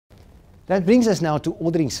That brings us now to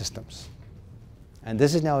ordering systems. And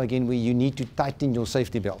this is now again where you need to tighten your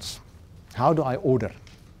safety belts. How do I order?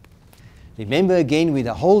 Remember again, we're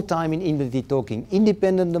the whole time in inventory talking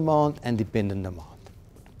independent demand and dependent demand.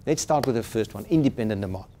 Let's start with the first one, independent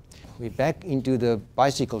demand. We're back into the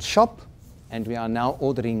bicycle shop and we are now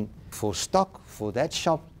ordering for stock for that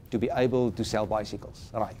shop to be able to sell bicycles.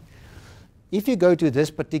 Right. If you go to this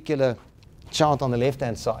particular chart on the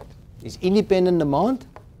left-hand side, is independent demand.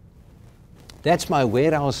 That's my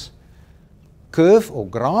warehouse curve or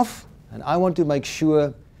graph, and I want to make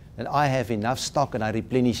sure that I have enough stock and I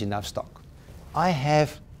replenish enough stock. I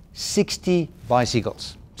have 60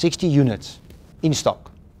 bicycles, 60 units in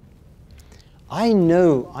stock. I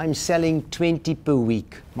know I'm selling 20 per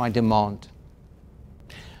week, my demand.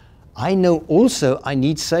 I know also I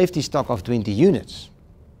need safety stock of 20 units.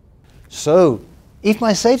 So if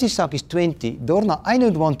my safety stock is 20, Dorna, I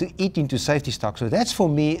don't want to eat into safety stock. So that's for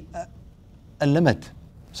me a limit,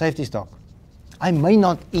 safety stock. I may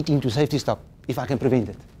not eat into safety stock if I can prevent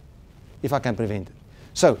it. If I can prevent it.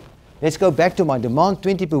 So let's go back to my demand,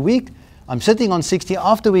 20 per week. I'm sitting on 60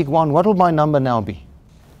 after week 1. What will my number now be?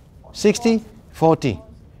 60, 40.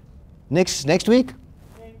 Next week?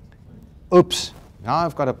 Oops, now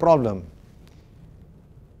I've got a problem.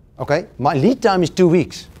 Okay, my lead time is 2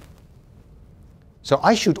 weeks. So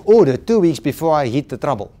I should order 2 weeks before I hit the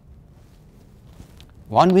trouble.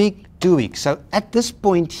 1 week, 2 weeks. So at this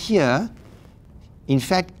point here, in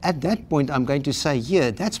fact, at that point, I'm going to say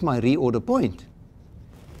here, that's my reorder point.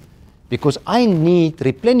 Because I need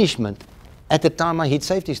replenishment at the time I hit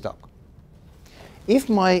safety stock. If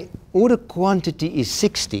my order quantity is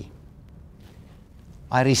 60,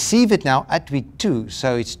 I receive it now at week 2.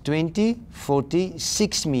 So it's 20, 40,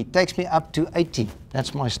 60, takes me up to 80.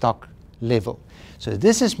 That's my stock level. So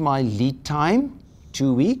this is my lead time,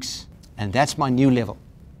 2 weeks, and that's my new level.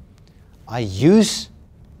 I use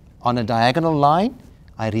on a diagonal line,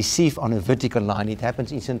 I receive on a vertical line. It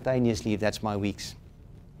happens instantaneously, that's my weeks.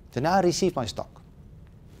 So now I receive my stock.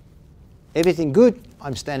 Everything good,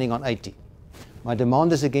 I'm standing on 80. My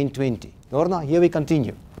demand is again 20. Lorna, here we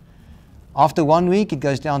continue. After 1 week, it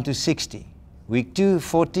goes down to 60. Week 2,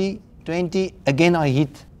 40, 20, again I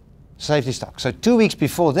hit safety stock. So 2 weeks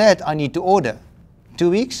before that, I need to order. 2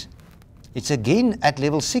 weeks, it's again at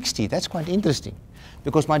level 60. That's quite interesting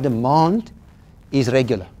because my demand is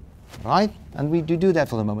regular, right? And we do that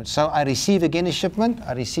for the moment. So I receive again a shipment.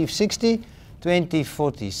 I receive 60, 20,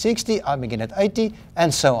 40, 60. I'm again at 80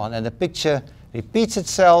 and so on. And the picture repeats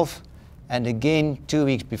itself. And again, 2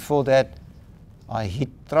 weeks before that, I hit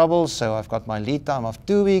trouble. So I've got my lead time of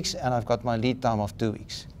 2 weeks and I've got my lead time of 2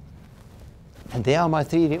 weeks. And there are my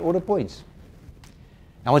 3 reorder points.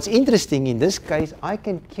 Now what's interesting in this case, I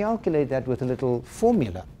can calculate that with a little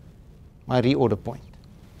formula, my reorder point.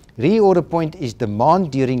 Reorder point is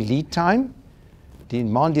demand during lead time.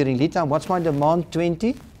 Demand during lead time, what's my demand?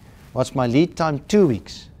 20. What's my lead time? 2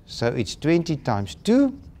 weeks. So it's 20 times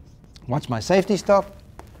 2. What's my safety stock?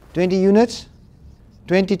 20 units.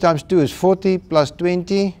 20 times 2 is 40 plus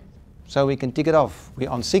 20. So we can tick it off. We're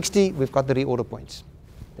on 60, we've got the reorder points.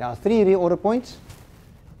 There are 3 reorder points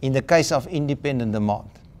in the case of independent demand.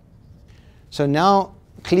 So now,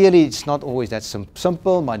 clearly it's not always that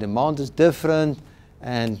simple. My demand is different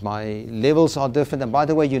and my levels are different. And by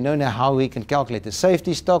the way, you know now how we can calculate the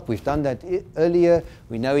safety stock. We've done that earlier.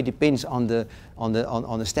 We know it depends on the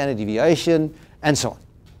standard deviation and so on.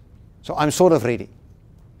 So I'm sort of ready.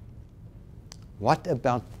 What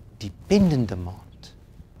about dependent demand?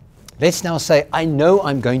 Let's now say I know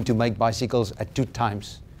I'm going to make bicycles at 2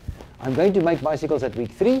 times. I'm going to make bicycles at week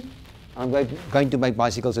 3. I'm going to make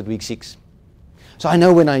bicycles at week 6. So I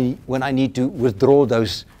know when I need to withdraw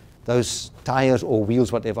those tires or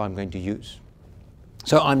wheels, whatever I'm going to use.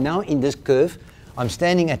 So I'm now in this curve. I'm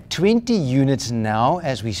standing at 20 units now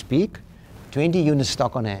as we speak. 20 units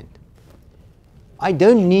stock on hand. I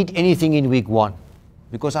don't need anything in week 1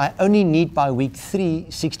 because I only need by week 3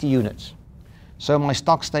 60 units. So my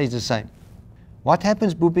stock stays the same. What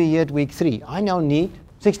happens, Boopie, here at week 3? I now need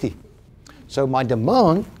 60. So my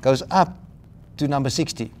demand goes up to number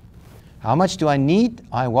 60. How much do I need?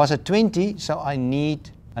 I was at 20, so I need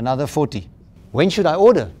another 40. When should I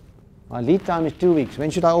order? My lead time is 2 weeks.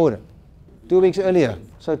 When should I order? 2 weeks earlier.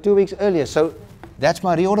 So 2 weeks earlier. So that's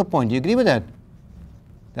my reorder point. Do you agree with that?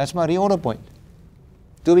 That's my reorder point.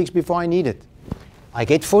 2 weeks before I need it. I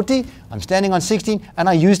get 40, I'm standing on 16, and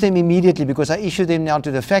I use them immediately because I issue them now to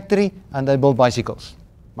the factory and they build bicycles.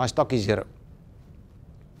 My stock is 0.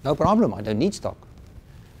 No problem, I don't need stock.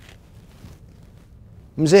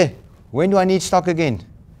 Mze, when do I need stock again?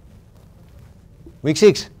 Week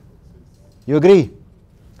 6. You agree?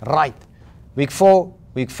 Right. Week 4,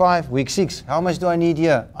 week 5, week 6. How much do I need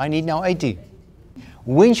here? I need now 80.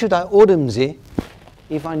 When should I order mze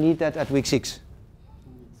if I need that at week 6?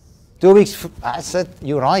 2 weeks. I said,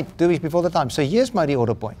 you're right, 2 weeks before the time. So here's my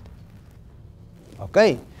reorder point.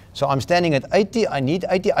 Okay, so I'm standing at 80. I need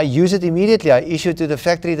 80. I use it immediately. I issue to the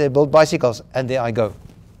factory. They build bicycles, and there I go.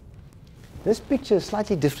 This picture is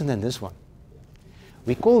slightly different than this one.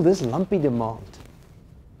 We call this lumpy demand.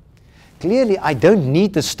 Clearly, I don't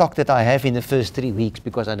need the stock that I have in the first 3 weeks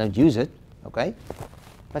because I don't use it, okay?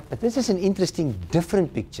 But this is an interesting,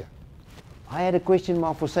 different picture. I had a question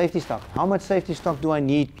mark for safety stock. How much safety stock do I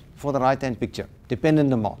need for the right-hand picture?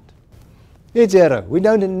 Dependent demand. It's 0. We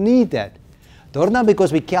don't need that. Dorna,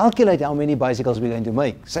 because we calculate how many bicycles we're going to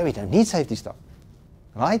make, so we don't need safety stock,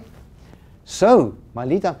 right? So, my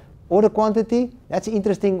lead time, order quantity, that's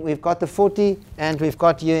interesting. We've got the 40 and we've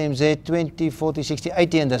got here MZ 20, 40, 60,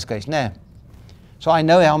 80 in this case. Now, so I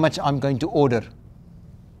know how much I'm going to order.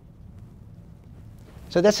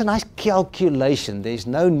 So that's a nice calculation. There's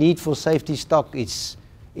no need for safety stock. It's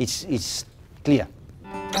clear.